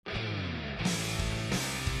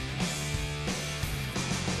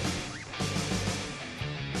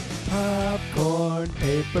Popcorn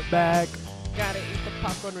Paperback. Gotta eat the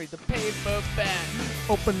popcorn, read the paperback.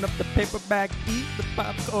 Open up the paperback, eat the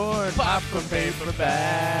popcorn. Popcorn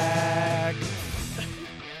Paperback.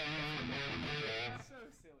 So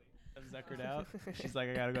silly. I'm zuckered out. She's like,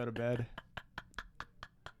 I gotta go to bed.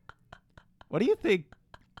 What do you think?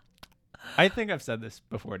 I think I've said this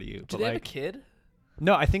before to you. Do they have a kid?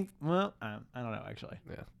 No, I think, well, I don't know, actually.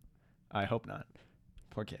 Yeah. I hope not.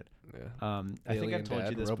 Poor kid. Yeah. I think I've Alien told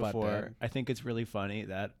dad, you this robot before. dad. I think it's really funny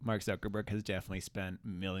that Mark Zuckerberg has definitely spent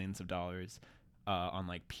millions of dollars on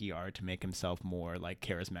like PR to make himself more like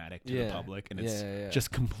charismatic to the public, and it's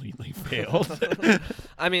just completely failed.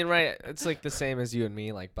 I mean, right? It's like the same as you and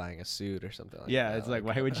me, like buying a suit or something like that. Yeah, it's like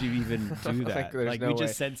why would you even do that? Like, like no we way.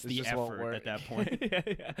 just sense It the just won't effort work. at that point.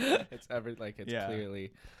 Yeah. It's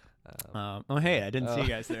clearly. Oh hey, I didn't see you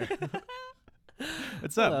guys there.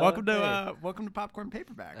 What's up? Hello. Welcome to Popcorn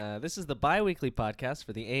Paperback. This is the bi-weekly podcast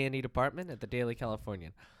for the A&E department at the Daily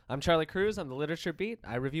Californian. I'm Charlie Cruz. I'm the literature beat.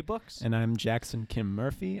 I review books. And I'm Jackson Kim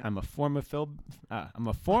Murphy. I'm a former film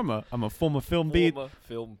beat.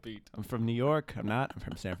 Film beat. I'm from New York. I'm not. I'm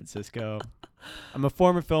from San Francisco. I'm a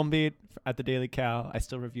former film beat at the Daily Cal. I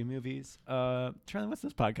still review movies. Charlie, what's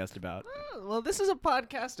this podcast about? Well, this is a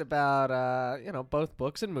podcast about, both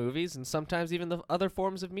books and movies, and sometimes even the other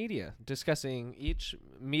forms of media, discussing each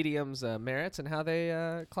medium's merits and how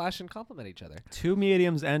they clash and complement each other. Two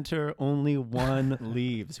mediums enter, only one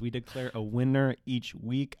leaves. We declare a winner each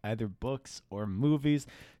week, either books or movies,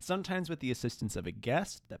 sometimes with the assistance of a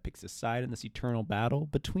guest that picks a side in this eternal battle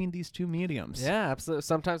between these two mediums. Yeah, absolutely.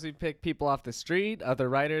 Sometimes we pick people off the street, other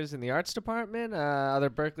writers in the arts department, other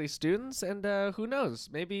Berkeley students, and who knows,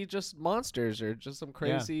 maybe just monsters or just some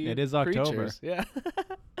crazy it is October. creatures. Yeah.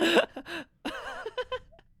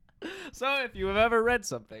 So if you have ever read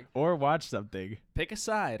something Or watch something. pick a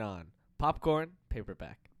side on Popcorn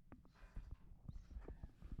Paperback.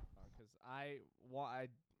 Because I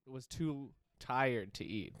was too tired to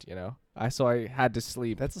eat, so I had to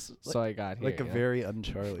sleep. So I got here. Like a very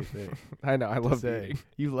un-Charlie thing. I know. I love say. eating.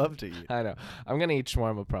 You love to eat. I know. I'm gonna eat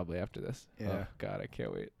shawarma probably after this. Yeah. Oh God, I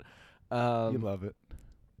can't wait. You love it.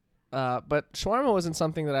 But shawarma wasn't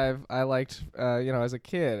something that I liked, as a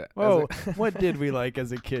kid. Whoa, what did we like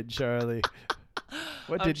as a kid, Charlie?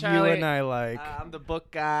 What did Charlie, you and I like? I'm the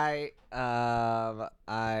book guy.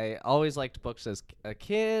 I always liked books as a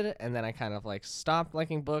kid, and then I kind of like stopped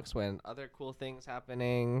liking books when other cool things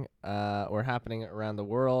were happening around the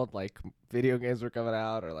world, like video games were coming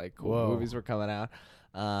out or like cool movies were coming out.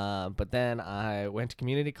 But then I went to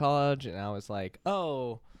community college, and I was like,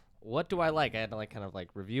 oh, what do I like? I had to like kind of like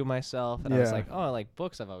review myself, and I was like, oh, I like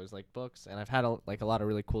books. I've always liked books, and I've had a lot of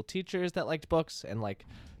really cool teachers that liked books and like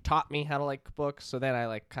taught me how to like books. So then I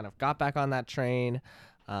like kind of got back on that train.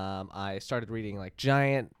 I started reading like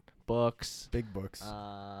giant books, Big books.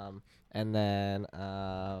 and then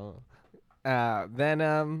now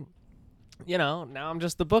I'm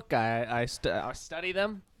just the book guy. I study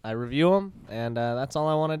them. I review them, and that's all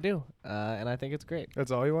I want to do, and I think it's great. That's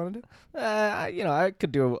all you want to do? I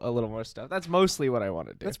could do a little more stuff. That's mostly what I want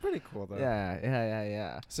to do. That's pretty cool, though.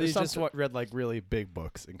 Yeah. So you just read like really big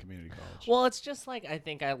books in community college? Well, it's just like I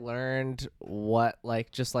think I learned what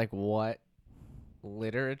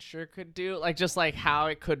literature could do, like just like how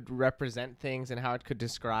it could represent things and how it could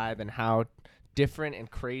describe and how different and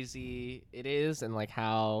crazy it is, and like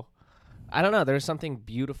how. I don't know. There's something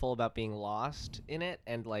beautiful about being lost in it,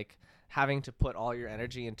 and like having to put all your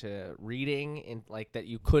energy into reading, and like that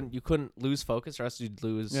you couldn't lose focus, or else you'd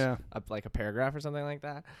lose a paragraph or something like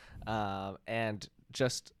that. And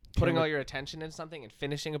just putting all your attention into something and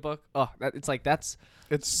finishing a book. It's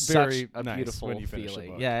such very a nice beautiful when you feeling. finish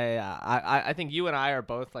a book. Yeah. I think you and I are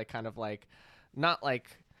both like kind of like not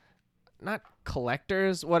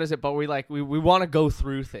collectors, what is it, but we want to go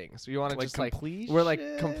through things. We want to just like we're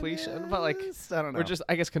like completion, but like I don't know, we're just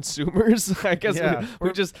I guess consumers. I guess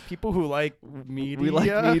we're just people who like media. We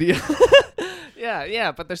like media.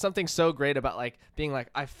 yeah, but there's something so great about like being like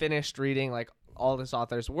I finished reading like all this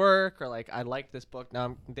author's work, or like I like this book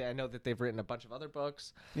now. I know that they've written a bunch of other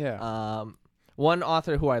books. One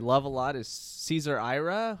author who I love a lot is Cesar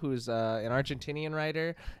Ira, who's an Argentinian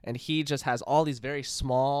writer, and he just has all these very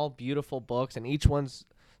small, beautiful books, and each one's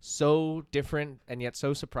so different and yet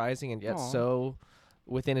so surprising and yet so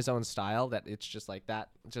within his own style that it's just like that.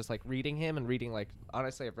 Just like reading him and reading like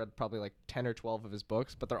honestly, I've read probably like 10 or 12 of his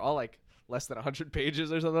books, but they're all like less than 100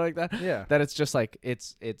 pages or something like that. Yeah, that it's just like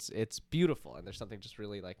it's beautiful, and there's something just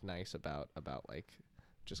really like nice about like.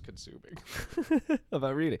 Just consuming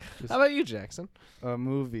about reading. How about you, Jackson?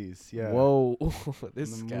 Movies, yeah. Whoa,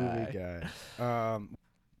 this guy. Movie guy.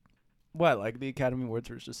 What, like the Academy Awards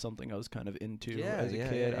was just something I was kind of into as a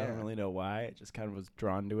kid. I don't Yeah. really know why. I just kind of was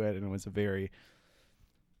drawn to it, and it was a very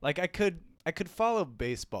like I could follow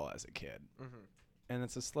baseball as a kid, and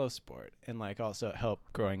it's a slow sport, and like also it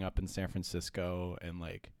helped growing up in San Francisco and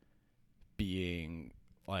like being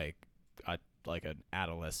like an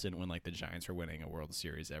adolescent when like the Giants were winning a World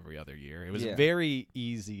Series every other year. It was very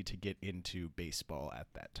easy to get into baseball at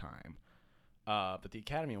that time. But the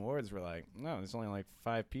Academy Awards were like, no, there's only like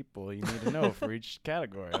 5 people you need to know for each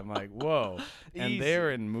category. I'm like, whoa. And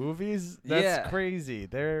they're in movies? That's crazy.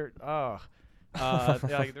 They're,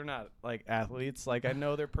 like they're not like athletes. Like I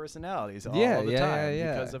know their personalities all the time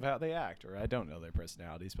because of how they act, or I don't know their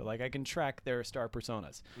personalities, but like I can track their star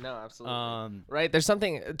personas. No, absolutely. Right. There's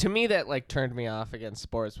something to me that like turned me off against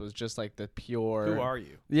sports was just like the pure. Who are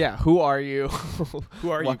you? Yeah. Who are you?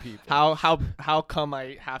 Who are you people? How come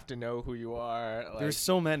I have to know who you are? Like, there's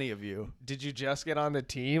so many of you. Did you just get on the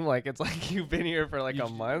team? Like it's like you've been here for like a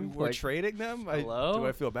month. We're like, trading them. Hello? Do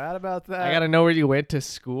I feel bad about that? I gotta know where you went to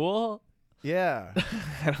school. Yeah.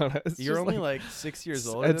 I don't know. You're only like 6 years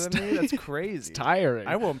older than me? That's crazy. It's tiring.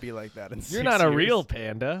 I won't be like that in 6 years. You're not a real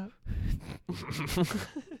panda.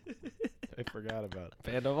 I forgot about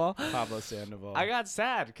Sandoval. Pablo Sandoval. I got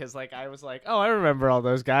sad because like I was like, oh, I remember all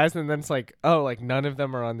those guys, and then it's like, oh, like none of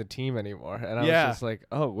them are on the team anymore, and I was just like,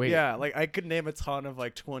 oh wait, yeah, like I could name a ton of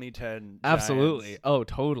like 2010. Absolutely, Giants. oh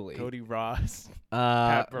totally. Cody Ross.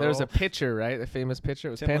 There's a pitcher, right? The famous pitcher.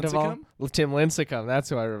 It was Tim Sandoval. Tim Lincecum. That's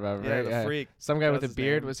who I remember. Yeah, right? the freak. Some guy with a his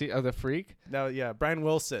beard. name. Was he? Oh, the freak. No, yeah, Brian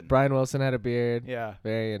Wilson. Brian Wilson had a beard. Yeah,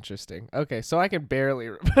 very interesting. Okay, so I can barely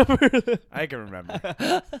remember. I can remember.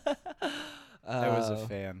 I was a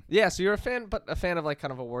fan. Yeah, so you're a fan, but a fan of like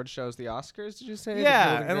kind of award shows, the Oscars, did you say?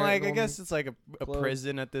 Yeah, and like I guess it's like a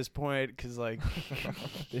prison at this point because like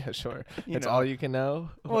yeah, sure, it's all you can know.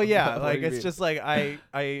 Well, yeah, like it's just like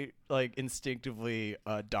I like instinctively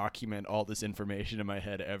document all this information in my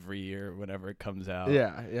head every year whenever it comes out.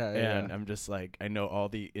 Yeah. And I'm just like I know all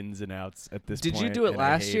the ins and outs at this point. Did you do it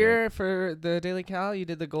last year for the Daily Cal? You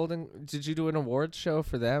did the Golden. Did you do an awards show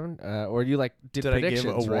for them, or you like did predictions?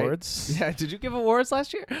 I give awards? Right? Yeah. Did you give awards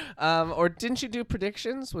last year? Or didn't you do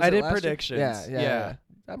predictions? I did predictions. Yeah.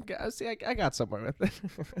 I got somewhere with it.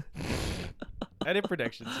 I did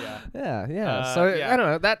predictions, yeah. Yeah. So I don't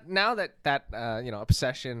know that now that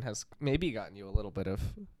obsession has maybe gotten you a little bit of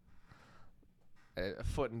a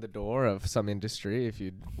foot in the door of some industry if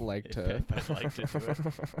you'd like to. If I'd like to do it.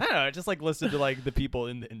 I don't know. I just like listen to like the people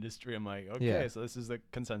in the industry. I'm like, okay, so this is the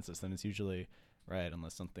consensus, and it's usually right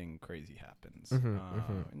unless something crazy happens.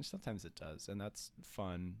 And sometimes it does, and that's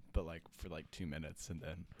fun. But like for like 2 minutes, and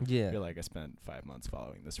then I feel like I spent 5 months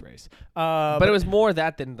following this race. But it was more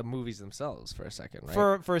that than the movies themselves for a second,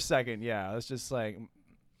 right? For a second, yeah. I was just like,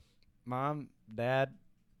 Mom, Dad,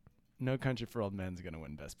 No Country for Old Men's gonna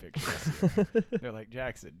win Best Picture this year. They're like,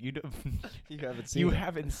 Jackson, you haven't seen. You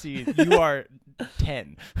haven't seen. You are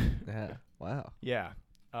 10. Yeah. Wow. Yeah.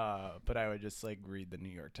 But I would just like read the New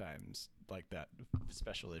York Times like that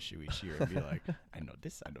special issue each year and be like, I know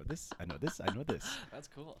this, I know this, I know this, I know this. That's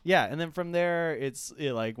cool. Yeah, and then from there, it's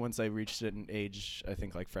like once I reached an age, I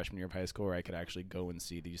think like freshman year of high school, where I could actually go and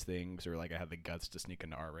see these things, or like I had the guts to sneak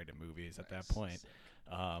into R-rated movies at that point.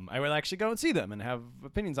 I would actually go and see them and have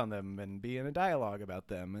opinions on them and be in a dialogue about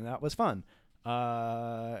them, and that was fun.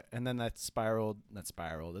 And then it snowballed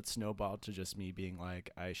to just me being like,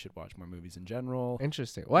 I should watch more movies in general.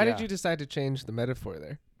 Interesting. Why did you decide to change the metaphor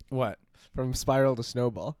there? What? From spiral to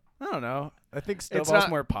snowball? I don't know. I think snowball's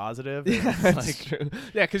more positive. Yeah, that's true.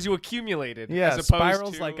 Yeah, because you accumulated. Yeah, as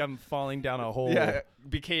spiral's like I'm falling down a hole. Yeah,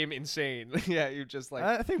 became insane. Yeah, you just like.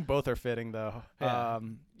 I think both are fitting though. Yeah.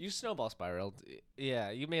 You snowball spiraled.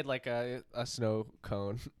 Yeah, you made like a snow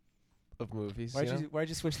cone of movies. Why'd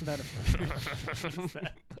you switch to that?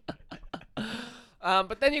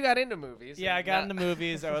 But then you got into movies. Yeah, I got into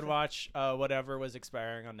movies. I would watch whatever was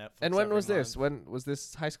expiring on Netflix. And when was this? When was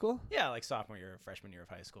this high school? Yeah, like sophomore year, freshman year of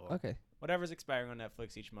high school. Okay. Whatever's expiring on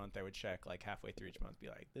Netflix each month, I would check like halfway through each month, be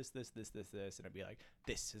like, this, and I'd be like,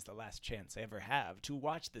 this is the last chance I ever have to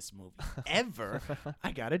watch this movie ever.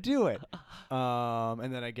 I gotta do it.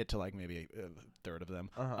 And then I get to like maybe a third of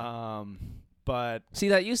them. But see,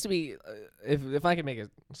 that used to be, if I could make a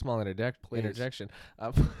small interjection.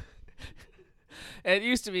 It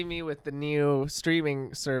used to be me with the new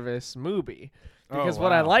streaming service Mubi, because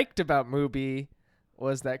what I liked about Mubi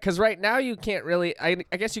was that, because right now you can't really, I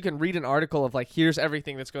guess you can read an article of like, here's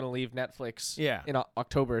everything that's going to leave Netflix in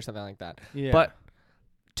October or something like that. Yeah. But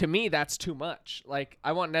to me, that's too much. Like,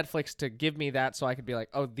 I want Netflix to give me that so I could be like,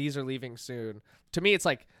 oh, these are leaving soon. To me, it's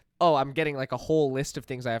like, oh, I'm getting like a whole list of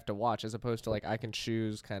things I have to watch, as opposed to like I can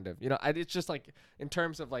choose kind of, it's just like in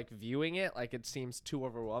terms of like viewing it, like it seems too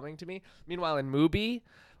overwhelming to me. Meanwhile, in Mubi,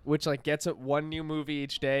 which like gets one new movie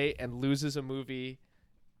each day and loses a movie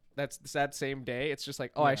that's that same day, it's just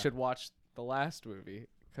like, oh, I should watch the last movie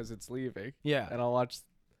because it's leaving. Yeah. And I'll watch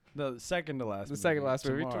the second to last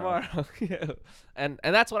movie tomorrow. Yeah. And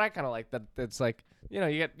that's what I kind of like, that it's like,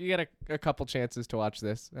 you get a couple chances to watch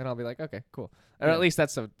this, and I'll be like, okay, cool. Or at least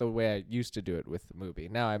that's the way I used to do it with the movie.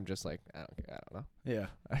 Now I'm just like, I don't know. Yeah.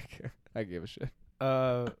 I give a shit.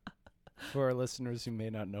 For our listeners who may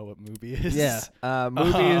not know what Mubi is. Yeah.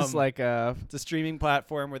 Mubi is like it's a streaming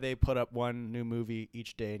platform where they put up one new movie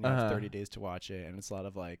each day, and you have 30 days to watch it, and it's a lot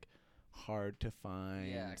of like hard to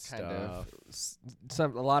find stuff. A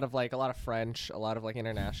lot of French, a lot of like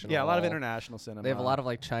international. Yeah, a lot of international cinema. They have a lot of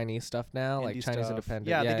like Chinese stuff now, like Chinese independent.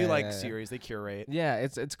 Yeah, they do like series. They curate. Yeah,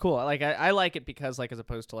 it's cool. Like I like it because like as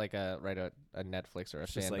opposed to like a Netflix or a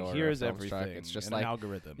just Fandor like here's or a everything. It's just and like an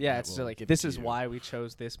algorithm. Yeah, it's just like this is why we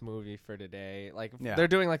chose this movie for today. Like they're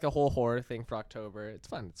doing like the whole horror thing for October. It's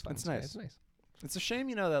fun. It's nice. It's nice. It's a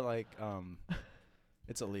shame, that like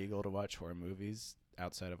it's illegal to watch horror movies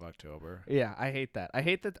outside of October. Yeah, I hate that. I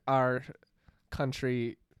hate that our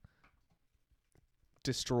country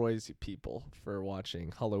destroys people for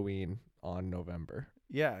watching Halloween on November.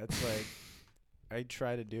 Yeah, it's like I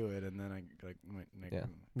try to do it, and then I like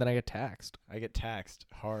then I get taxed. I get taxed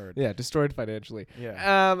hard. Yeah, destroyed financially.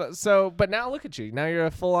 Yeah. But now look at you. Now you're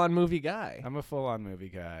a full-on movie guy. I'm a full-on movie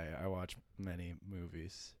guy. I watch many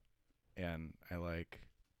movies, and I like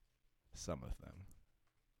some of them.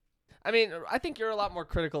 I mean, I think you're a lot more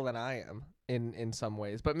critical than I am in some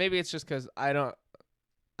ways, but maybe it's just because I don't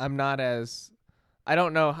know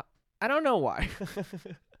why.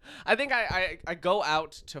 I think I go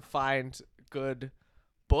out to find good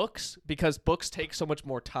books because books take so much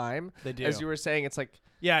more time. They do. As you were saying, it's like,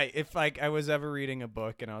 yeah, if like I was ever reading a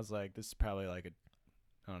book and I was like, this is probably like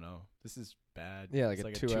I don't know, this is bad. Yeah, like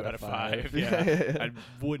it's a 2 out of 5. Yeah. I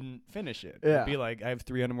wouldn't finish it. Yeah. I'd be like, I have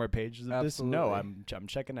 300 more pages of Absolutely. this. No, I'm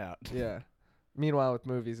checking out. Yeah. Meanwhile, with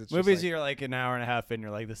movies, it's movies just like, you're like an hour and a half in,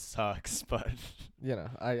 you're like, this sucks, but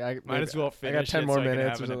I might as well finish. I got 10 it more so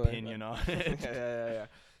minutes. I can have an opinion on it. Yeah.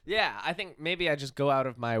 Yeah, I think maybe I just go out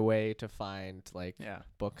of my way to find like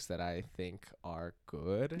books that I think are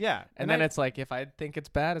good. Yeah, and then it's like if I think it's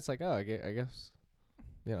bad, it's like, oh, I guess.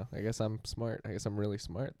 I guess I'm smart. I guess I'm really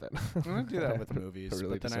smart then. I'm gonna do that with movies,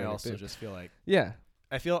 really but then I also just feel like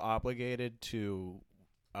I feel obligated to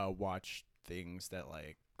watch things that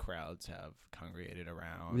like crowds have congregated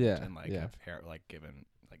around and like have given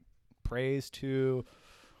like praise to,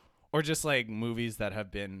 or just like movies that have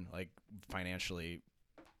been like financially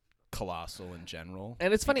colossal in general.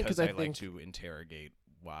 And it's funny because I think like to interrogate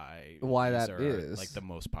why that is like the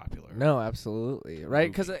most popular. No, absolutely. Right.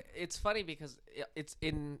 Because it's funny because it's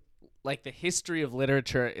in like the history of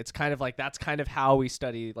literature. It's kind of like that's kind of how we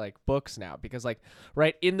study like books now, because like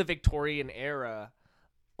right in the Victorian era,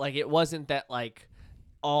 like it wasn't that like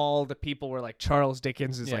all the people were like Charles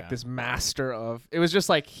Dickens is like this master of, it was just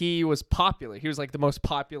like he was popular. He was like the most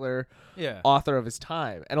popular author of his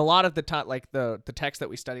time. And a lot of the time, like the texts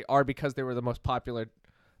that we study are because they were the most popular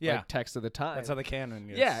like text of the time. That's how the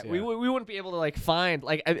canon is. Yeah, we wouldn't be able to like find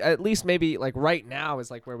like at least maybe like right now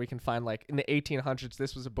is like where we can find like in the 1800s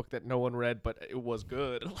this was a book that no one read but it was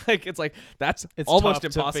good. Like it's like it's almost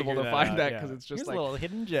impossible to find that because it's just here's like a little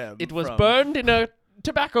hidden gem. It was burned in a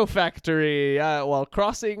tobacco factory while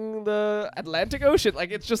crossing the Atlantic Ocean. Like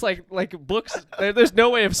it's just like books. There's no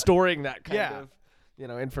way of storing that kind of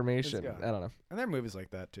information. I don't know. And there are movies like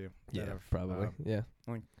that too. Yeah, probably.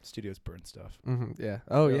 Like studios burn stuff. Mm-hmm, yeah.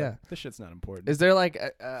 Oh yeah. Like, this shit's not important. Is there like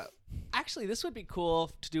actually this would be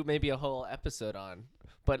cool to do maybe a whole episode on.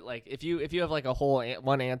 But like if you have like a whole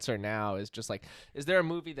one answer now is just like, is there a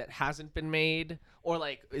movie that hasn't been made or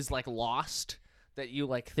like is like lost that you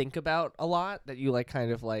like think about a lot, that you like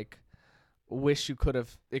kind of like wish it could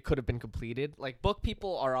have been completed? Like book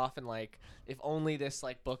people are often like, if only this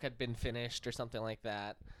like book had been finished or something like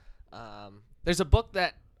that. There's a book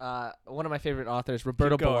that one of my favorite authors,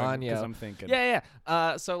 Roberto Bolaño. I'm thinking. Yeah.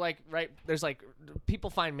 So like there's like people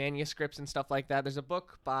find manuscripts and stuff like that. There's a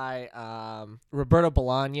book by Roberto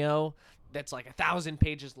Bolaño that's like 1,000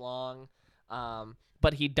 pages long.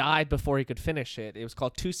 But he died before he could finish it. It was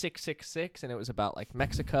called 2666, and it was about like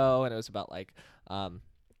Mexico, and it was about like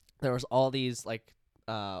there was all these like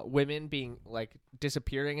women being like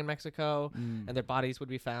disappearing in Mexico, and their bodies would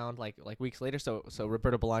be found like weeks later. So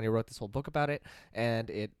Roberto Bolaño wrote this whole book about it, and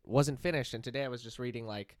it wasn't finished. And today I was just reading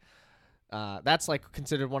like That's like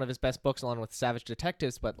considered one of his best books, along with Savage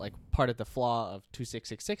Detectives. But like part of the flaw of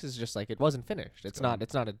 2666 is just like it wasn't finished. It's not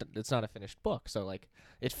a finished book. So like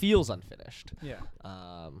it feels unfinished. Yeah.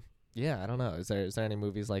 Yeah. I don't know. Is there any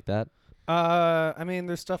movies like that? I mean,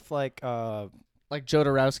 there's stuff like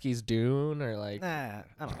Jodorowsky's Dune, or like. Nah,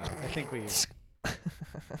 I don't know. I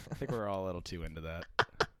think we're all a little too into that.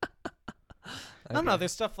 I don't know.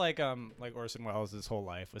 There's stuff like Orson Welles' his whole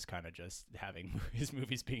life was kind of just having his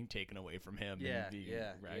movies being taken away from him and being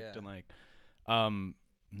wrecked. And like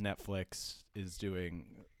Netflix is doing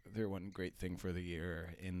their one great thing for the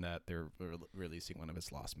year in that they're releasing one of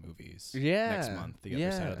his lost movies next month, The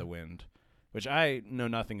Other Side of the Wind, which I know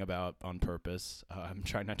nothing about on purpose. I'm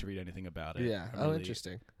trying not to read anything about it. Yeah. I'm really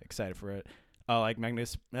interesting. Excited for it. Like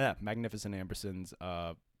Magnificent Ambersons,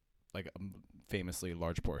 famously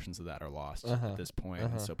large portions of that are lost at this point.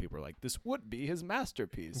 And so people are like, this would be his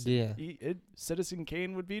masterpiece. Yeah. Citizen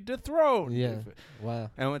Kane would be dethroned. Yeah. Wow.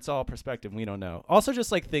 And it's all perspective. We don't know. Also just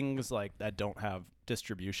like things like that don't have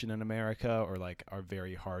distribution in America or like are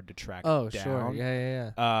very hard to track down. Oh, sure.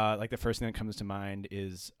 Yeah. Like the first thing that comes to mind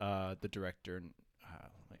is the director.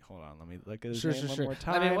 Hold on, let me look at his name one more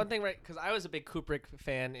time. I mean, one thing, right, because I was a big Kubrick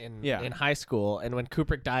fan in high school, and when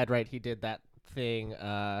Kubrick died, right, he did that thing.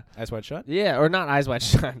 Eyes Wide Shut? Yeah, or not Eyes Wide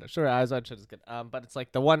Shut. Sure, Eyes Wide Shut is good. But it's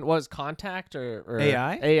like the one was Contact or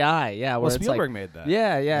AI? AI, yeah. Well, Spielberg made that.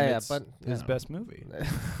 Yeah. But his best movie.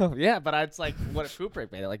 Yeah, but it's like, what if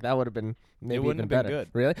Kubrick made it? Like, that would have been maybe it wouldn't even have better. been good.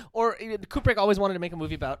 Really? Or Kubrick always wanted to make a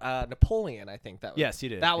movie about Napoleon, I think. Yes, he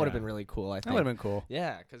did. That would have been really cool, I think. That would have been cool.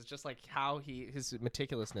 Yeah, because just like how his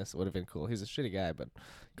meticulousness would have been cool. He's a shitty guy, but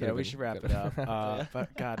yeah, we should wrap it up.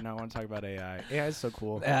 But God, no, I want to talk about AI. AI is so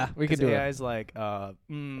cool. Yeah, we could do AI is like,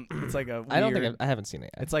 it's like a weird, I don't think I haven't seen it.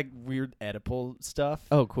 It's like weird Oedipal stuff.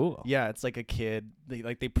 Oh, cool. Yeah, it's like a kid.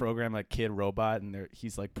 They program a kid robot, and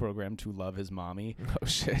he's like programmed to love his mommy. Oh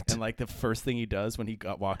shit! And like the first thing he does when he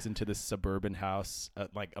walks into this suburban house,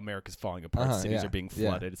 like America's falling apart, cities are being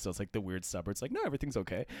flooded. So it's like the weird suburbs. Like, no, everything's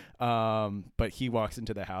okay. But he walks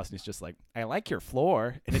into the house and he's just like, I like your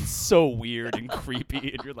floor, and it's so weird and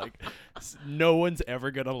creepy, and you're like, no one's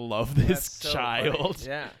ever gonna love this child. So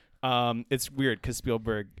yeah. It's weird because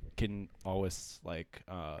Spielberg can always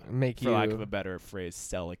make for lack of a better phrase,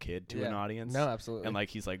 sell a kid to an audience. No, absolutely. And like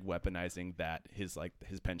he's like weaponizing that his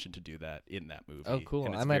penchant to do that in that movie. Oh,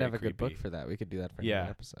 cool. I might have a good book for that. We could do that for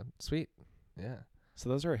another episode. Sweet. Yeah. So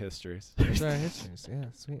those are our histories. Those are our histories. Yeah,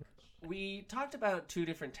 sweet. We talked about 2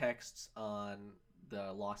 different texts on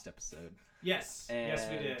the Lost episode. Yes. Yes,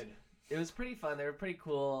 we did. It was pretty fun. They were pretty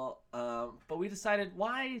cool. But we decided,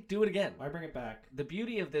 why do it again? Why bring it back? The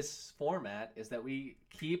beauty of this format is that we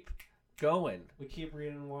keep going. We keep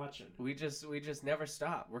reading and watching. We just never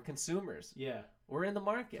stop. We're consumers. Yeah. We're in the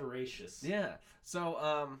market. Voracious. Yeah.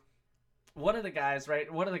 So one of the guys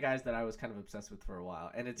that I was kind of obsessed with for a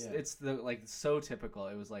while, and it's the so typical.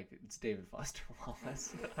 It was like, it's David Foster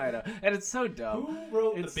Wallace. I know, and it's so dumb. Who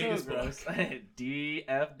wrote it's the biggest book?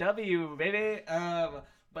 DFW, baby.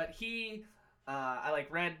 But he, I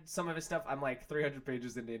read some of his stuff. I'm 300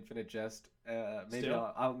 pages into Infinite Jest. Maybe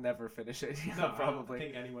I'll never finish it. No, probably. I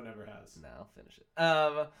don't think anyone ever has. No, I'll finish it.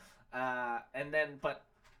 And then, but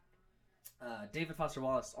David Foster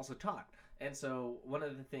Wallace also taught. And so one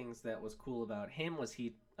of the things that was cool about him was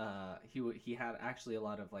he had actually a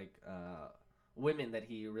lot of women that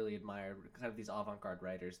he really admired, kind of these avant-garde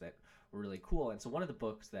writers that were really cool. And so one of the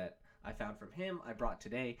books that I found from him I brought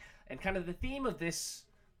today, and kind of the theme of these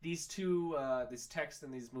two this text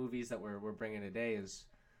and these movies that we're bringing today is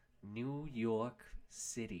New York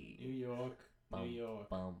City. New York.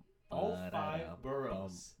 All 5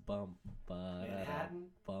 boroughs. Manhattan.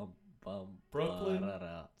 Brooklyn,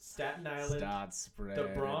 Staten Island, Start spread the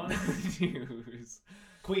Bronx, news.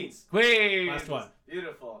 Queens. Last one.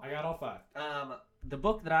 Beautiful. I got all 5. The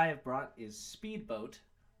book that I have brought is Speedboat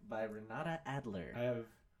by Renata Adler. I have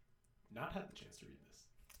not had the chance to read this.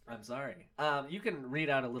 I'm sorry. You can read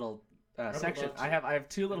out a little section. I have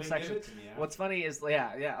 2 little sections. What's funny is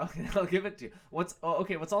okay, I'll give it to you. What's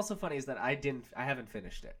also funny is that I haven't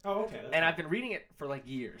finished it. Oh, okay. And I've been reading it for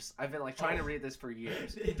years. I've been trying to read this for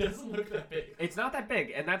years. It doesn't look that big. It's not that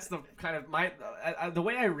big, and that's the kind of the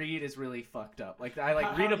way I read is really fucked up.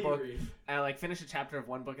 I read a book, and I finish a chapter of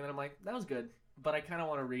one book, and then I'm like, that was good, but I kind of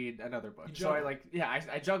want to read another book. So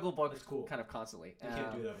I juggle books kind of constantly. You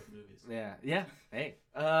can't do that with movies. Yeah. Hey.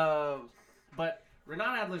 But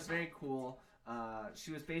Renata Adler's very cool.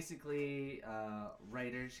 She was basically a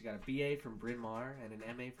writer. She got a BA from Bryn Mawr and an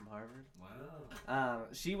MA from Harvard. Wow.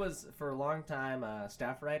 She was, for a long time, a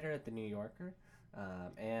staff writer at The New Yorker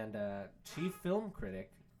and chief film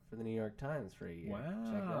critic for The New York Times for a year.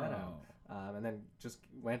 Wow. Check that and then just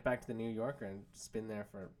went back to the New Yorker and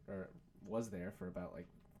was there for about like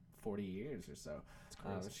 40 years or so.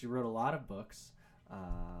 She wrote a lot of books,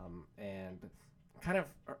 and kind of,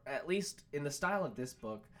 or at least in the style of this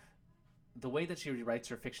book, the way that she writes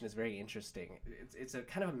her fiction is very interesting. It's a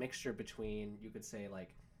kind of a mixture between, you could say,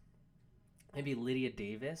 like maybe Lydia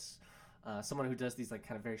Davis, someone who does these like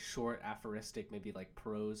kind of very short aphoristic, maybe like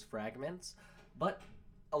prose fragments, but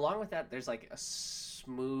along with that, there's like a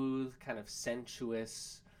smooth kind of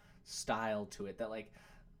sensuous style to it that like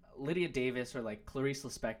Lydia Davis or like Clarice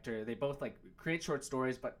Lispector, they both like create short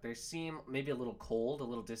stories, but they seem maybe a little cold, a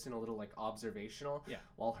little distant, a little like observational. Yeah.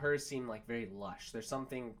 While hers seem like very lush. There's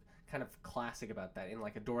something kind of classic about that in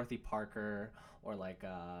like a Dorothy Parker or like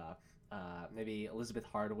maybe Elizabeth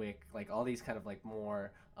Hardwick, like all these kind of like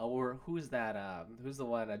more, or who's that? Who's the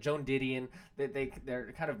one? Joan Didion.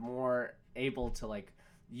 They're kind of more able to like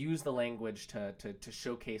use the language to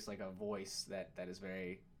showcase like a voice that is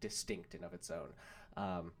very distinct and of its own.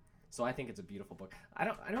 So I think it's a beautiful book. I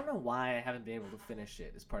don't know why I haven't been able to finish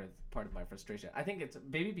it as part of my frustration. I think it's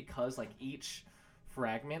maybe because like each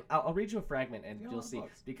fragment. I'll read you a fragment and you'll see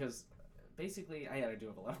books. because basically I do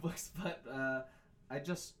have a lot of books, but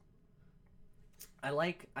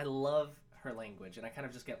I love her language and I kind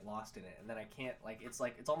of just get lost in it and then I can't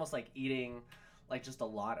it's almost like eating like just a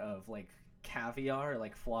lot of like caviar or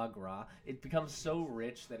like foie gras. It becomes so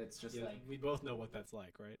rich that it's just like we both know what that's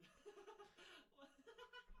like, right?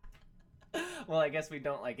 well, I guess we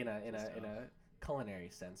don't like in a culinary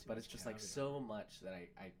sense, but it's just like so much that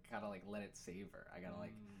I gotta like let it savor. I gotta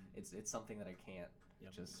like it's something that I can't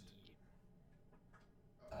just.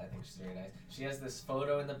 I think she's very nice. She has this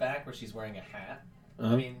photo in the back where she's wearing a hat.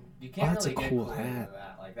 I mean, you can't really get cooler than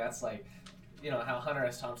that. Like that's like, you know how Hunter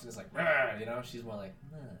S. Thompson is like, you know, she's more like.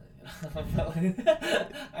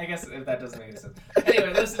 I guess if that doesn't make any sense.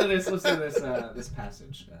 Anyway, listen to this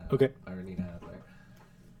passage. Okay. By Renata Adler.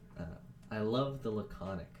 I love the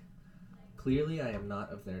laconic. Clearly, I am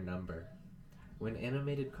not of their number. When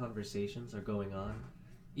animated conversations are going on,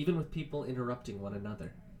 even with people interrupting one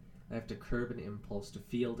another, I have to curb an impulse to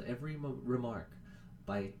field every remark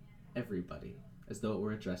by everybody, as though it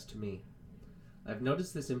were addressed to me. I've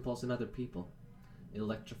noticed this impulse in other people. It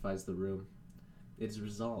electrifies the room. It is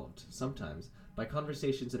resolved, sometimes, by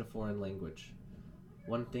conversations in a foreign language.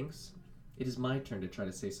 One thinks, it is my turn to try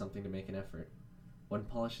to say something to make an effort. One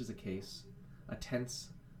polishes a case, a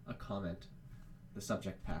tense, a comment. The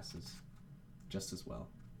subject passes, just as well.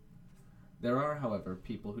 There are, however,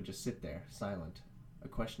 people who just sit there, silent. A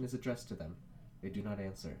question is addressed to them. They do not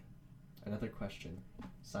answer. Another question.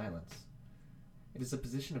 Silence. It is a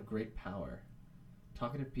position of great power.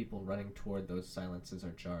 Talkative people running toward those silences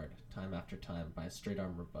are jarred, time after time, by a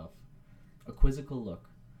straight-arm rebuff. A quizzical look.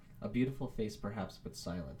 A beautiful face perhaps, but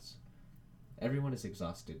silence. Everyone is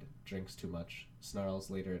exhausted, drinks too much,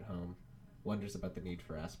 snarls later at home, wonders about the need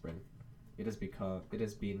for aspirin. It has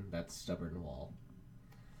been that stubborn wall.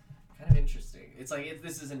 Kind of interesting. It's like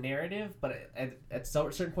this is a narrative, but at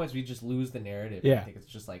certain points we just lose the narrative. Yeah. I think it's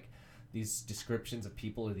just like these descriptions of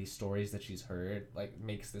people or these stories that she's heard like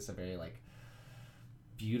makes this a very like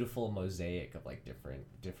beautiful mosaic of like different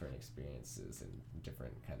experiences and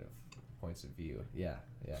different kind of points of view. Yeah.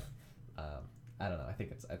 I don't know. I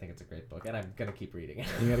think it's a great book, and I'm gonna keep reading it.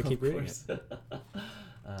 You gotta keep reading it.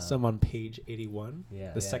 So I'm on page 81.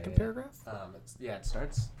 Yeah. The second paragraph. It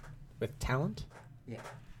starts With talent. Yeah.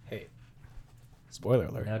 Hey. Spoiler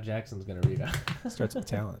alert. Now Jackson's gonna read out. Starts with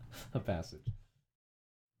talent. A passage.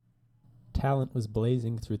 Talent was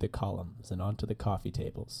blazing through the columns and onto the coffee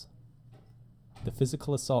tables. The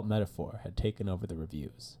physical assault metaphor had taken over the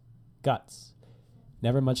reviews. Guts,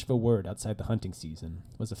 never much of a word outside the hunting season,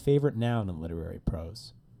 was a favorite noun in literary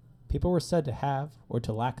prose. People were said to have or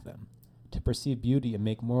to lack them, to perceive beauty and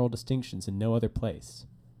make moral distinctions in no other place.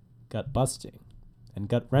 Gut-busting and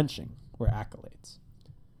gut-wrenching were accolades.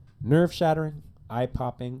 Nerve-shattering,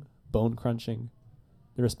 eye-popping, bone-crunching.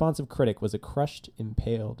 The responsive critic was a crushed,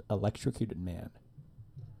 impaled, electrocuted man.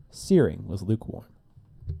 Searing was lukewarm.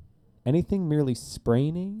 Anything merely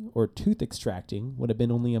spraining or tooth extracting would have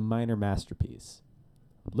been only a minor masterpiece.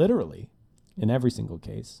 Literally, in every single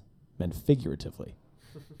case, meant figuratively.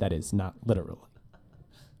 That is, not literally.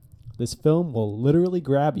 This film will literally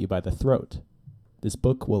grab you by the throat. This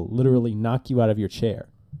book will literally knock you out of your chair.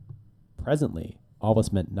 Presently, all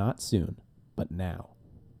this meant not soon, but now.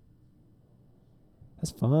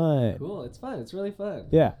 That's fun. Cool. It's fun. It's really fun.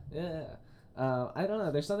 Yeah. Yeah. I don't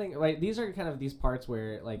know. There's something like these are kind of these parts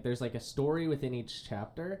where like there's like a story within each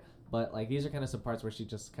chapter, but like these are kind of some parts where she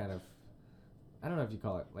just kind of I don't know if you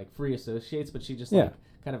call it like free associates, but she just Yeah. like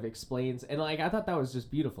kind of explains, and like I thought that was just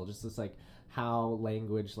beautiful, just this like how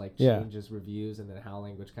language like Yeah. changes reviews, and then how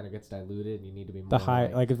language kind of gets diluted, and you need to be more The high,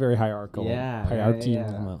 like a very hierarchical. Yeah, hierarchy.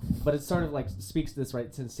 yeah. But it sort of like speaks to this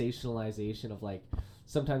right sensationalization of like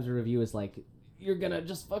sometimes a review is like you're gonna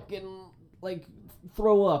just fucking like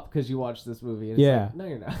throw up because you watched this movie. And it's Yeah. like, no,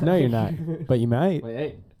 you're not. No, you're not. But you might. Wait,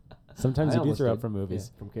 hey. Sometimes I you do almost throw did. up from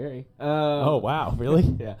movies. Yeah, from Carrie. Oh wow, really?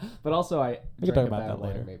 Yeah, but also I We can drank talk a about bad that wine,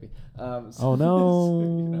 later. maybe. Oh,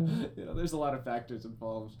 no. you know, there's a lot of factors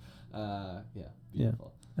involved. Yeah,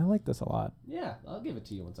 beautiful. I like this a lot. Yeah, I'll give it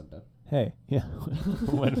to you once I'm done. Hey, yeah.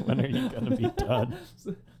 when are you gonna be done?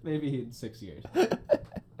 Maybe in 6 years.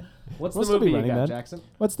 What's We'll the still be movie you running, got, man. Jackson?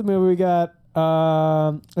 What's the movie we got?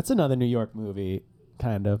 It's another New York movie,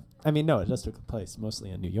 kind of. I mean, no, it just took place mostly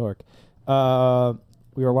in New York.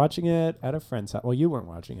 We were watching it at a friend's house. Well, you weren't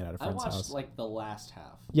watching it at a I friend's watched house. like the last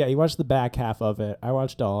half. Yeah, you watched the back half of it. I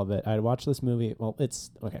watched all of it. I watched this movie. Well,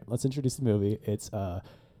 it's okay. Let's introduce the movie. It's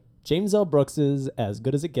James L. Brooks's As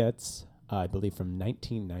Good as It Gets, I believe from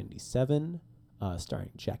 1997, starring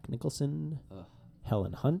Jack Nicholson, Ugh.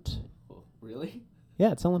 Helen Hunt. Oh, really?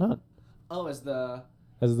 Yeah, it's Helen Hunt Oh, as the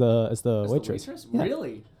as the as waitress. The waitress? Yeah.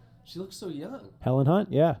 Really? She looks so young. Helen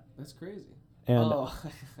Hunt, yeah, That's crazy. and oh,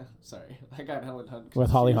 sorry. I got Helen Hunt with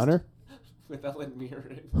Holly confused Hunter. with Ellen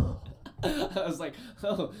Mirren. I was like,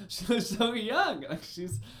 oh, she looks so young. Like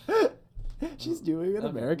she's doing an okay.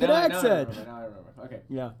 American Now accent. I remember. Okay,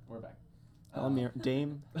 Yeah, we're back. Helen Mirren,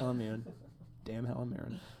 Dame Helen Mirren, Damn Helen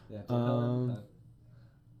Mirren. Yeah, Helen Hunt.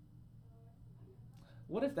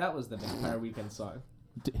 What if that was the Vampire Weekend song?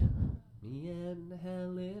 Me and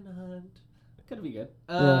Helen Hunt. Could be good.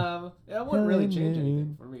 Yeah. It wouldn't really change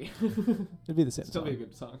anything for me. It'd be the same. Still song. be a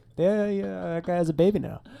good song. Yeah, that guy has a baby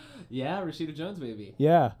now. Yeah, Rashida Jones, baby.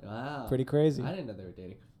 Yeah, Wow. pretty crazy. I didn't know they were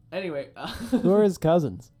dating. Anyway. Who are his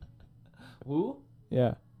cousins? Who?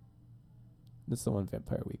 Yeah. That's the one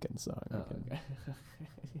Vampire Weekend song. Oh, I can, okay.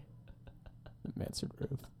 Mansard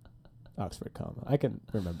Roof. Oxford Comma. I can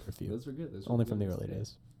remember a few. Those were good. Those were Only good from the ones, early yeah.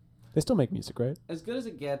 days. They still make music, right? As good as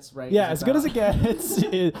it gets, right? Yeah, is as good as it about- gets.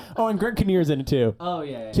 Oh, and Greg Kinnear's in it too. Oh,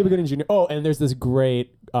 yeah. Cuba Gooding Jr. Oh, and there's this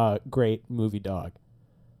great movie dog.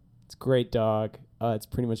 It's a great dog. It's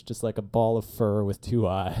pretty much just like a ball of fur with two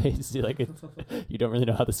eyes. You don't really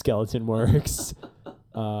know how the skeleton works.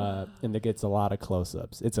 And it gets a lot of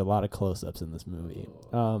close-ups. It's a lot of close-ups in this movie.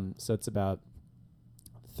 So it's about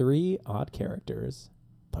three odd characters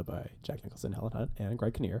played by Jack Nicholson, Helen Hunt, and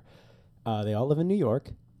Greg Kinnear. They all live in New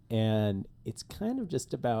York, and it's kind of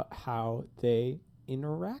just about how they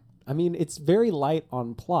interact. I mean, it's very light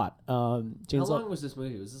on plot. How long was this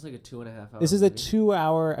movie? Was this like a 2.5 hour This is movie? a 2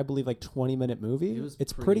 hour, I believe, like 20-minute movie.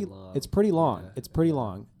 It's pretty long. It's pretty long. Yeah. It's pretty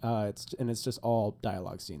long. It's just all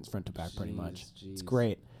dialogue scenes, front to back, pretty much. It's Jeez.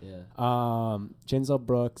 great. Yeah. James L.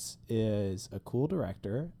 Brooks is a cool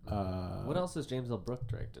director. What else has James L. Brooks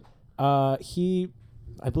directed? He,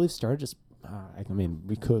 I believe, started just. I mean,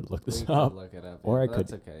 we could look this We could up, look it up, or yeah, I but could.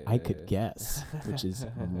 that's okay. I Yeah, could yeah. guess, which is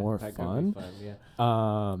more That could be fun. fun,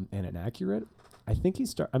 yeah. And inaccurate. I think he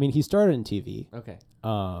started in TV. Okay.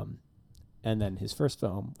 And then his first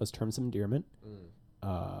film was Terms of Endearment,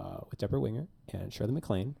 Mm. with Deborah Winger and Shirley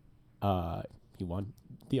MacLaine. He won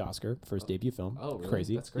the Oscar for his debut film. Oh, really?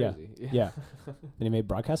 Crazy. That's crazy. Yeah. Then he made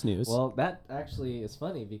Broadcast News. Well, that actually is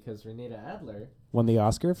funny because Renata Adler Won the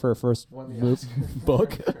Oscar for her first won the Oscar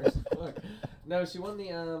book. for her first book. No, she won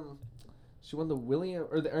the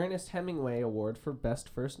the Ernest Hemingway Award for Best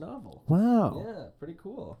First Novel. Wow. Yeah, pretty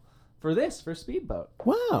cool. For Speedboat.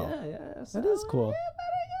 Wow. Yeah. That is cool.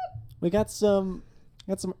 We got some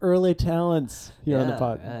early talents here on the Yeah,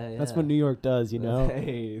 pod. yeah. That's what New York does, you know?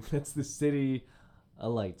 Hey, that's the city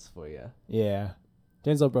of lights for you. Yeah.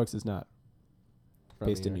 James L. Brooks is not From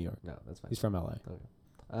based in New York. No, that's fine. He's from LA.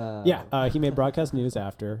 Yeah. He made Broadcast News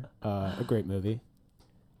after, a great movie.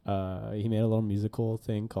 He made a little musical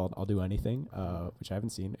thing called I'll Do Anything, which I haven't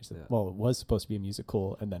seen. Yeah. Well, it was supposed to be a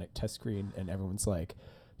musical, and then it test screened, and everyone's like,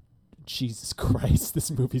 Jesus Christ, this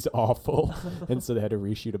movie's awful. And so they had to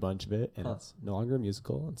reshoot a bunch of it, and it's no longer a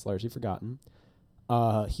musical. It's largely forgotten.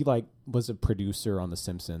 He was a producer on The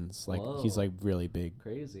Simpsons. He's Whoa. really big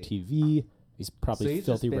Crazy. TV. He's probably So he's just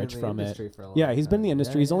filthy been in rich the from it. industry for a long Yeah, he's been in the time.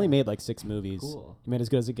 industry. Yeah, He's only yeah. made like 6 movies. Cool. He made As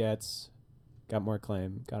Good as It Gets, got more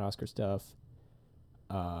acclaim, got Oscar stuff.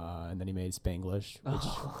 and then he made Spanglish.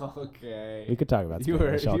 Which Okay. we could talk about. You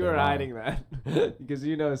were Spanglish all day long. hiding that because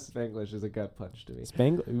Spanglish is a gut punch to me.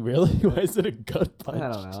 Really? Why is it a gut punch?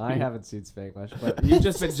 I don't know. to I you? haven't seen Spanglish, but you've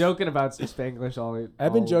just been joking about Spanglish all.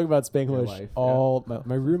 I've been joking about Spanglish life, all.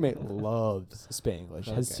 My roommate loves Spanglish.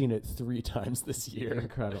 Has Okay. seen it 3 times this year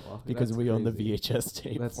Incredible. because That's we own the crazy. VHS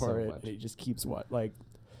tape That's for so it. much. And he just keeps like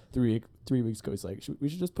 3 weeks ago. He's like, we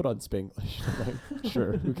should just put on Spanglish. I'm like,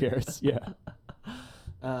 sure, who cares? Yeah,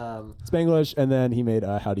 Spanglish, and then he made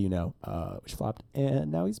How Do You Know, which flopped,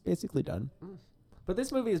 and now he's basically done. But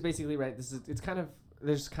this movie is basically right.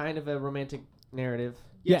 There's kind of a romantic narrative.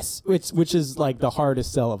 Yes, which is like the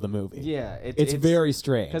hardest sell of the movie. Yeah, It's very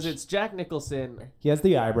strange because it's Jack Nicholson. he has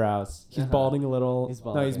the eyebrows. He's balding a little. He's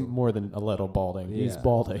No, he's balding. more than a little balding. He's Yeah.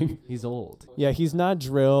 balding. He's old. Yeah, he's not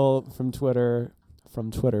Drill from Twitter. From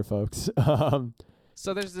Twitter, folks.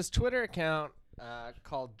 So there's this Twitter account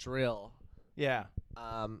called Drill. Yeah.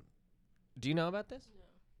 Do you know about this?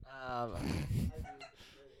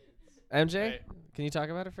 MJ, Right. can you talk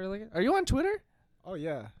about it for a second? Are you on Twitter? Oh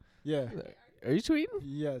yeah. Are you tweeting?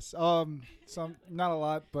 Yes. Some not a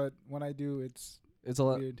lot, but when I do, it's It's a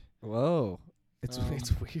lot. weird. Whoa, it's Um,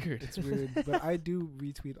 weird. It's weird, but I do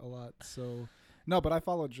retweet a lot. So no, but I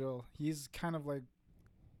follow Jill. He's kind of like,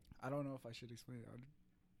 I don't know if I should explain it.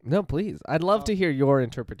 No, please. I'd love to hear your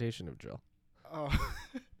interpretation of Drill. Oh,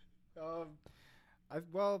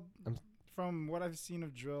 I'm- from what I've seen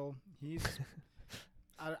of Drill, he's.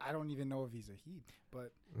 I don't even know if he's a he,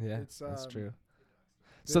 but Yeah, it's that's true.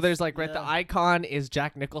 So this- there's like the yeah. icon is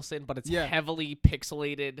Jack Nicholson, but it's Yeah. heavily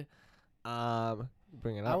pixelated.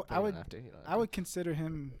 Bring it up. I would- have to, you don't I have would consider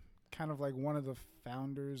him kind of like one of the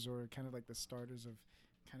founders or kind of like the starters of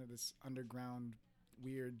kind of this underground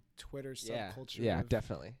weird Twitter to. Yeah, subculture. yeah, of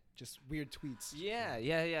definitely. just weird tweets.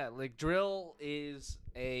 Yeah. Like Drill is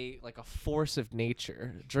a force of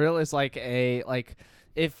nature. Drill is like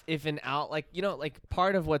if an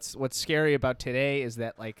part of what's scary about today is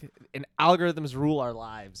that like algorithms rule our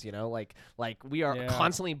lives. Like we are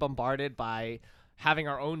constantly bombarded by having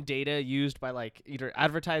our own data used by like either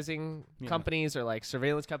advertising companies or like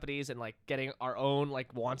surveillance companies and like getting our own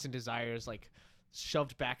like wants and desires like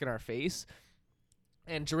shoved back in our face.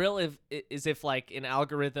 And Drill is if like an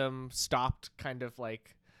algorithm stopped kind of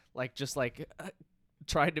like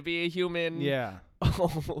tried to be a human, Yeah.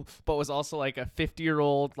 but was also like a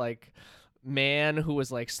 50-year-old like man who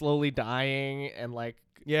was like slowly dying and like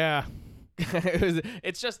Yeah.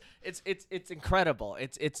 it's incredible.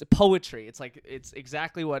 It's poetry. It's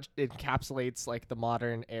exactly what encapsulates like the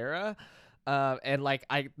modern era, and like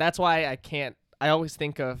that's why I always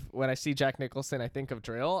think of when I see Jack Nicholson, I think of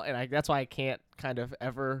Drill, and that's why I can't kind of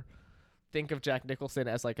ever think of Jack Nicholson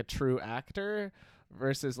as like a true actor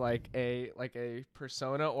versus like a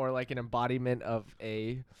persona or like an embodiment of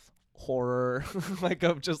a horror, like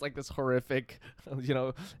of just like this horrific,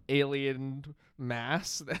 alien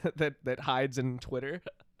mass that hides in Twitter.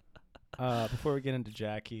 Before we get into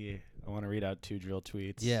Jackie, I want to read out 2 Drill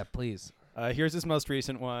tweets. Please. Here's his most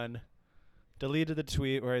recent one. Deleted the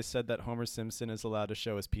tweet where I said that Homer Simpson is allowed to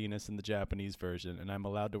show his penis in the Japanese version, and I'm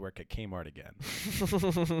allowed to work at Kmart again.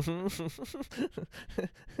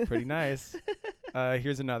 Pretty nice.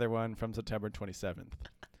 Here's another one from September 27th.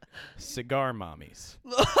 Cigar mommies.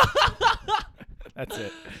 That's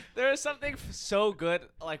it. There is something so good.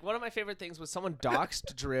 Like one of my favorite things was someone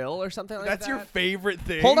doxed Drill or something like that. That's your favorite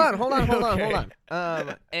thing? Hold on.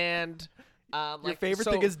 Okay. And Your favorite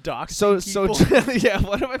thing is doxing So people? yeah,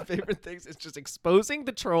 one of my favorite things is just exposing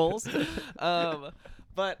the trolls.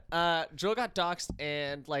 But Drill got doxed,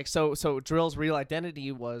 and like so Drill's real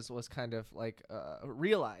identity was kind of like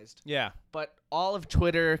realized. Yeah. But all of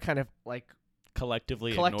Twitter kind of like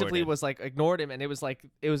Collectively was like ignored him, and it was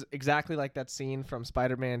exactly like that scene from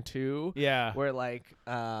Spider-Man 2. Yeah. Where like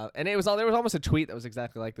and there was almost a tweet that was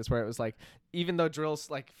exactly like this, where it was like, even though Drill's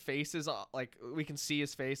like face is like we can see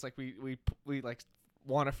his face, like we like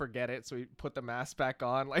want to forget it, so we put the mask back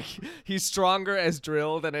on. Like he's stronger as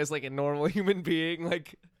Drill than as like a normal human being.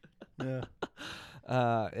 Like Yeah.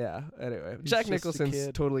 yeah. Anyway, He's Jack just a Nicholson's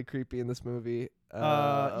kid. totally creepy in this movie.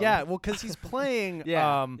 Yeah, well, because he's playing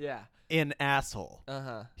yeah. an asshole.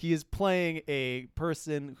 He is playing a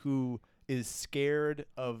person who is scared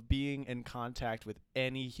of being in contact with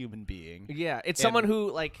any human being. Yeah, it's And- someone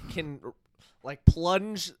who like can like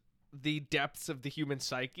plunge the depths of the human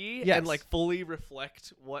psyche Yes. and like fully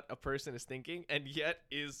reflect what a person is thinking, and yet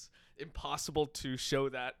is impossible to show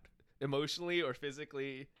that emotionally or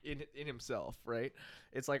physically in himself, right?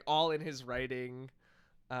 It's like all in his writing.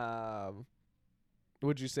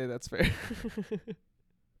 Would you say that's fair?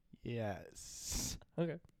 Yes.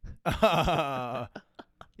 Okay.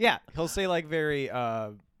 Yeah, he'll say like very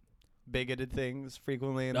bigoted things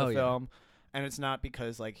frequently in the film. And it's not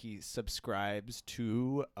because like he subscribes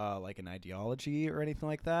to like an ideology or anything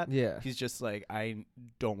like that. Yeah. He's just like, I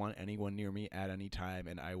don't want anyone near me at any time,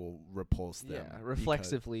 and I will repulse them. Yeah,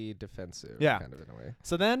 reflexively defensive. Yeah. Kind of in a way.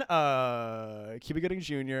 So then Cuba Gooding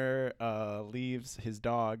Jr. Leaves his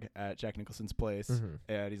dog at Jack Nicholson's place,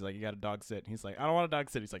 and he's like, you got a dog sit. And he's like, I don't want a dog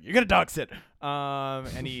sit. He's like, you're gonna dog sit.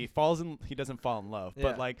 And he he doesn't fall in love,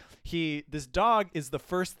 but like this dog is the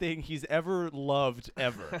first thing he's ever loved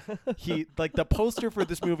ever. Like the poster for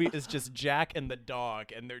this movie is just Jack and the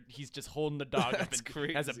dog, and he's just holding the dog up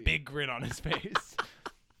and has a big grin on his face.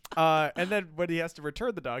 And then when he has to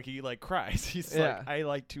return the dog, he like cries. He's like, I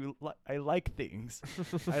like things.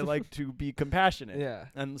 I like to be compassionate. Yeah.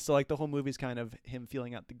 And so like the whole movie is kind of him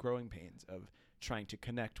feeling out the growing pains of trying to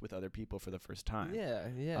connect with other people for the first time. Yeah,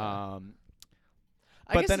 yeah.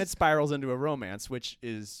 But then it spirals into a romance, which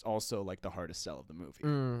is also like the hardest sell of the movie.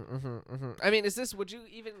 I mean, would you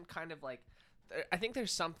even kind of like, I think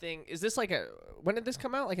there's something, is this like when did this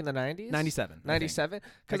come out? Like in the 90s? 97. 97?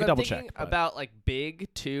 Because I'm double thinking check, about like Big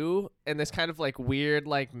too, and this kind of like weird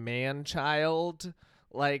like man-child,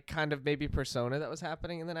 like kind of maybe persona that was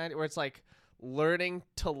happening in the 90s, where it's like learning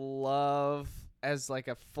to love as like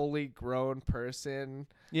a fully grown person.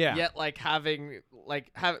 Yeah. Yet like having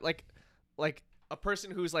like a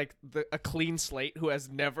person who's like a clean slate, who has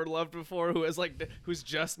never loved before, who is like who's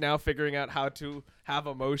just now figuring out how to have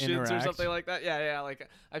emotions or something like that. Yeah. Like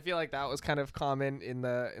I feel like that was kind of common in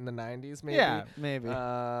the 90s, maybe. Yeah, maybe.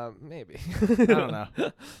 Maybe. I don't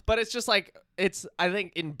know. But it's just like I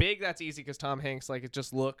think in Big that's easy because Tom Hanks like it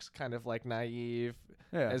just looks kind of like naive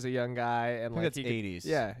as a young guy, and like it's 80s.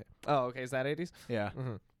 Yeah. Oh, okay. Is that 80s? Yeah.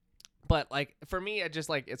 Mm-hmm. But like for me, it just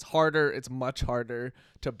like it's much harder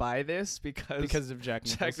to buy this because of Jack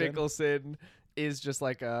Nicholson. Jack Nicholson is just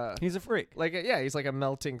like he's a freak. He's like a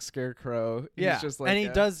melting scarecrow. Yeah, he's just like and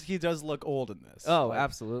he does look old in this. Oh, like,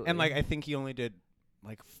 absolutely. And like I think he only did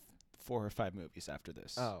like 4 or 5 movies after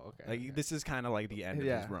this. Oh, okay. Like this is kind of like the end of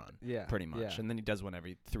his run. Yeah, pretty much. Yeah. And then he does one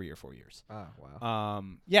every 3 or 4 years. Oh, wow.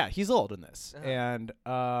 Yeah, he's old in this, Uh-huh.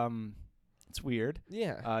 and it's weird.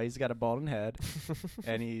 Yeah. He's got a balding head,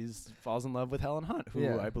 and falls in love with Helen Hunt,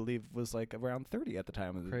 who I believe was like around 30 at the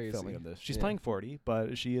time of the filming of this. She's playing 40,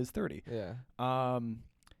 but she is 30. Yeah.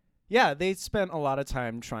 Yeah, they spent a lot of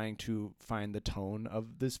time trying to find the tone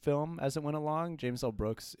of this film as it went along. James L.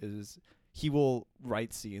 Brooks he will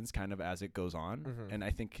write scenes kind of as it goes on, and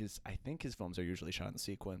I think his films are usually shot in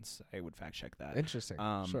sequence. I would fact check that. Interesting.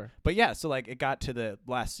 Sure. But yeah, so like it got to the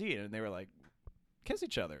last scene, and they were like, kiss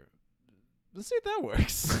each other. Let's see if that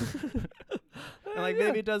works. And like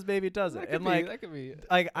maybe it does, maybe it doesn't. And like that could be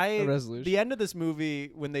like a resolution. The end of this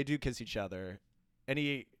movie when they do kiss each other, and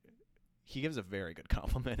he gives a very good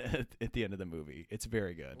compliment at the end of the movie. It's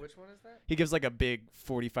very good. Which one is that? He gives like a big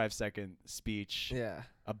 45-second speech. Yeah.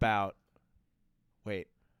 About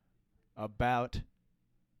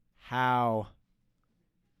how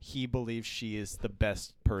he believes she is the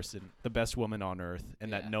best person, the best woman on earth,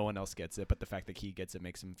 and that no one else gets it, but the fact that he gets it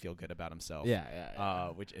makes him feel good about himself. Yeah.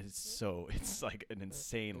 Which is it's like an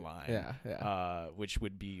insane line. Yeah. Which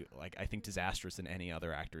would be like I think disastrous in any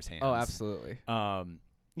other actor's hands. Oh, absolutely.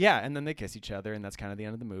 Yeah, and then they kiss each other, and that's kind of the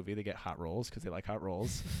end of the movie. They get hot rolls because they like hot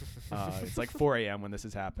rolls. It's like 4 a.m. when this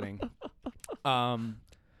is happening.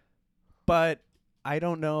 But I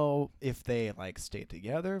don't know if they like stay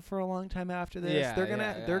together for a long time after this. Yeah,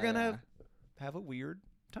 they're gonna have a weird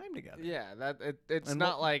time together. Yeah, it's And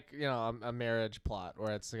not like a marriage plot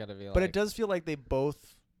where it's gonna be. But it does feel like they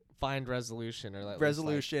both find resolution or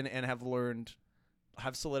and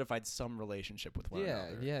have solidified some relationship with one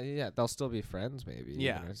another. Yeah. They'll still be friends, maybe.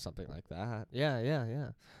 Yeah, or something like that.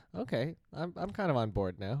 Yeah. Okay, I'm kind of on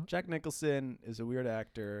board now. Jack Nicholson is a weird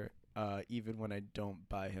actor. Even when I don't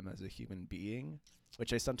buy him as a human being,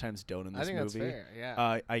 which I sometimes don't in this movie. That's fair.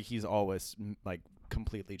 Yeah. He's always like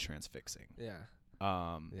completely transfixing. Yeah.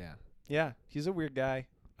 Yeah. He's a weird guy.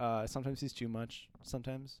 Sometimes he's too much.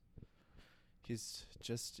 Sometimes he's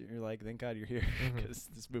just you're like, thank God you're here because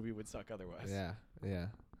this movie would suck otherwise. Yeah.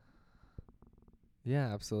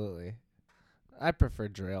 Yeah. Absolutely. I prefer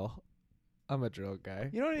drill. I'm a drill guy.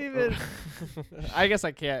 You don't even. I guess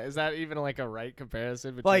I can't. Is that even like a right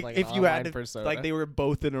comparison between like if an you had online persona? like they were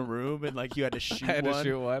both in a room and like you had to shoot I had one, to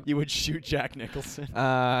shoot one. you would shoot Jack Nicholson.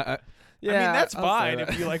 Yeah, I mean that's I'll fine say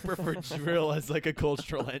that. if you like prefer drill as like a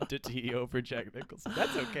cultural entity over Jack Nicholson.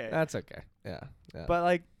 That's okay. That's okay. Yeah. But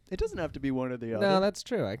like it doesn't have to be one or the other. No, that's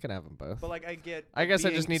true. I can have them both. But like I guess I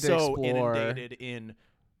just need to so explore. inundated in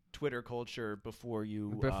Twitter culture before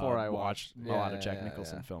you I watched watched a lot of yeah, Jack yeah,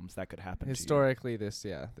 Nicholson yeah. films. That could happen Historically, this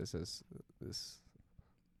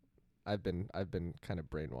I've been kind of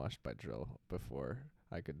brainwashed by drill before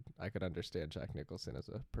I could understand Jack Nicholson as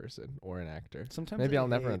a person or an actor. to you. Sometimes Maybe I I'll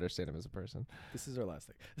never hate- understand him as a person. This is our last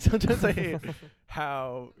thing. Sometimes I hate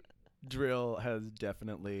how drill has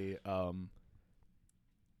definitely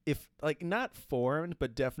if like not formed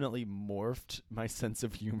but definitely morphed my sense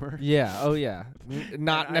of humor. Yeah. Oh yeah.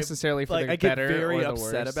 Not And necessarily for Like the I get better very or the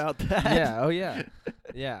upset worse. about that. Yeah. Oh yeah.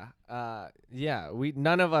 Yeah. Yeah. We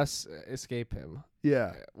none of us escape him,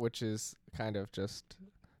 Yeah. which is kind of just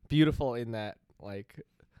beautiful in that like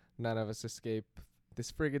none of us escape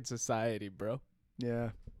this friggin' society, bro. Yeah.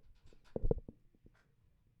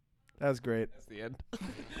 That was great. That's the end.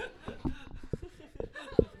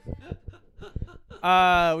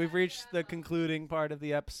 We've reached the concluding part of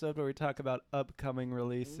the episode where we talk about upcoming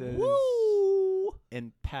releases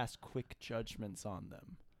and pass quick judgments on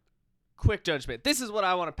them. Quick judgment. This is what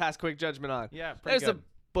I want to pass quick judgment on. Yeah, There's a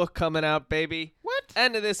book coming out, baby. What?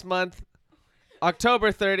 End of this month,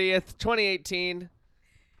 October 30th, 2018.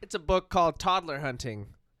 It's a book called Toddler Hunting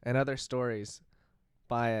and Other Stories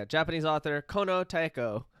by a Japanese author, Kono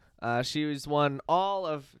Taeko. She's won all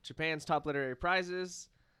of Japan's top literary prizes,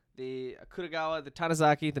 the Kuragawa, the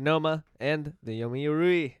Tanizaki, the Noma, and the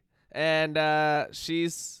Yomiuri. And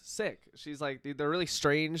she's sick. She's like, dude, they're really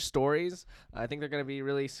strange stories. I think they're going to be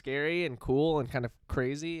really scary and cool and kind of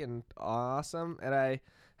crazy and awesome. And I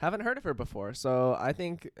haven't heard of her before, so I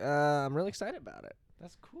think I'm really excited about it.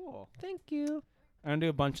 That's cool. Thank you. I'm gonna do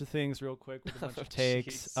a bunch of things real quick with a bunch Oh, of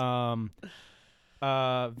takes. jeez.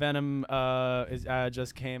 Venom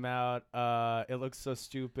just came out. It looks so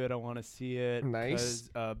stupid. I want to see it. Nice.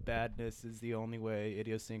 Because badness is the only way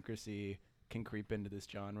idiosyncrasy can creep into this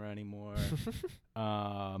genre anymore.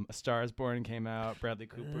 A Star is Born came out. Bradley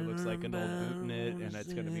Cooper looks like an old boot in it, and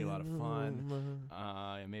it's gonna be a lot of fun.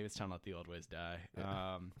 And maybe it's time to let the old ways die.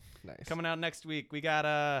 Nice. Coming out next week, we got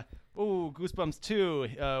Goosebumps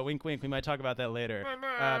 2. Wink, wink. We might talk about that later.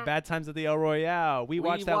 Bad Times at the El Royale. We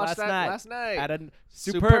watched that last night at a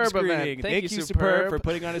superb Superb event. screening. Thank Thank you, you, Superb, Superb. for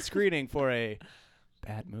putting on a screening for a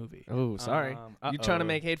bad movie. Oh, sorry. You trying to uh-oh.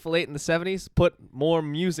 make Hateful Eight in the 70s? Put more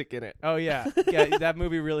music in it. Oh yeah, yeah. That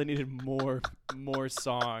movie really needed more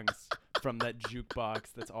songs from that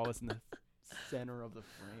jukebox. That's always in the center of the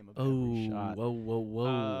frame of every shot.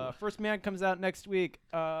 whoa. First Man comes out next week.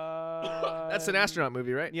 That's an astronaut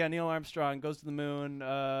movie, right? Yeah, Neil Armstrong goes to the moon.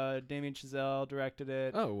 Damien Chazelle directed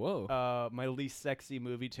it. Oh, whoa. My least sexy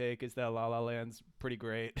movie take is that La La Land's pretty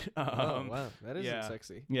great. Oh, wow. That isn't yeah.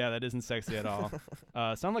 sexy. Yeah, that isn't sexy at all.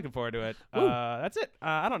 So I'm looking forward to it. Woo. That's it.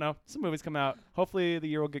 I don't know. Some movies come out. Hopefully the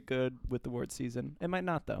year will get good with the award season. It might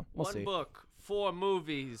not though. We'll One see. book, 4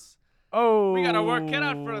 movies. Oh, We got our work cut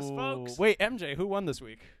out for us, folks. Wait, MJ, who won this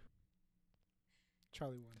week?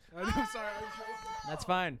 Charlie won. I'm sorry. That's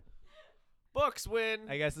fine. Books win.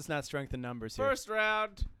 I guess it's not strength in numbers here. First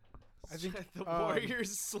round. I think the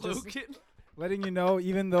Warriors slogan. Letting you know,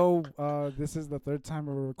 even though this is the third time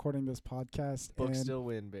we're recording this podcast, Books and still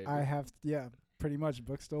win, baby. I have, pretty much,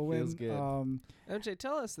 books still win. Feels good. MJ,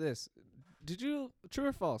 tell us this. Did you, true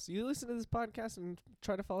or false, you listen to this podcast and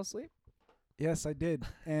try to fall asleep? Yes, I did,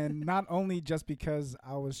 and not only just because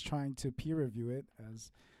I was trying to peer review it,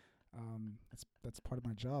 as that's part of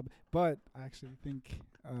my job, but I actually think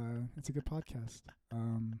it's a good podcast.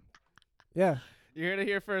 Yeah. You're going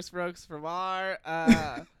to hear first, folks, from our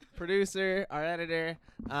producer, our editor.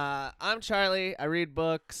 I'm Charlie. I read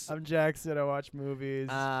books. I'm Jackson. I watch movies.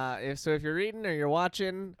 If you're reading or you're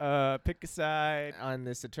watching Pick a side. on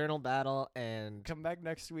this eternal battle, and Come back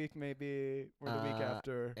next week, maybe, or the week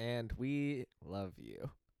after. and we love you.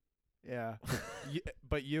 Yeah.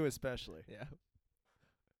 But you especially. Yeah.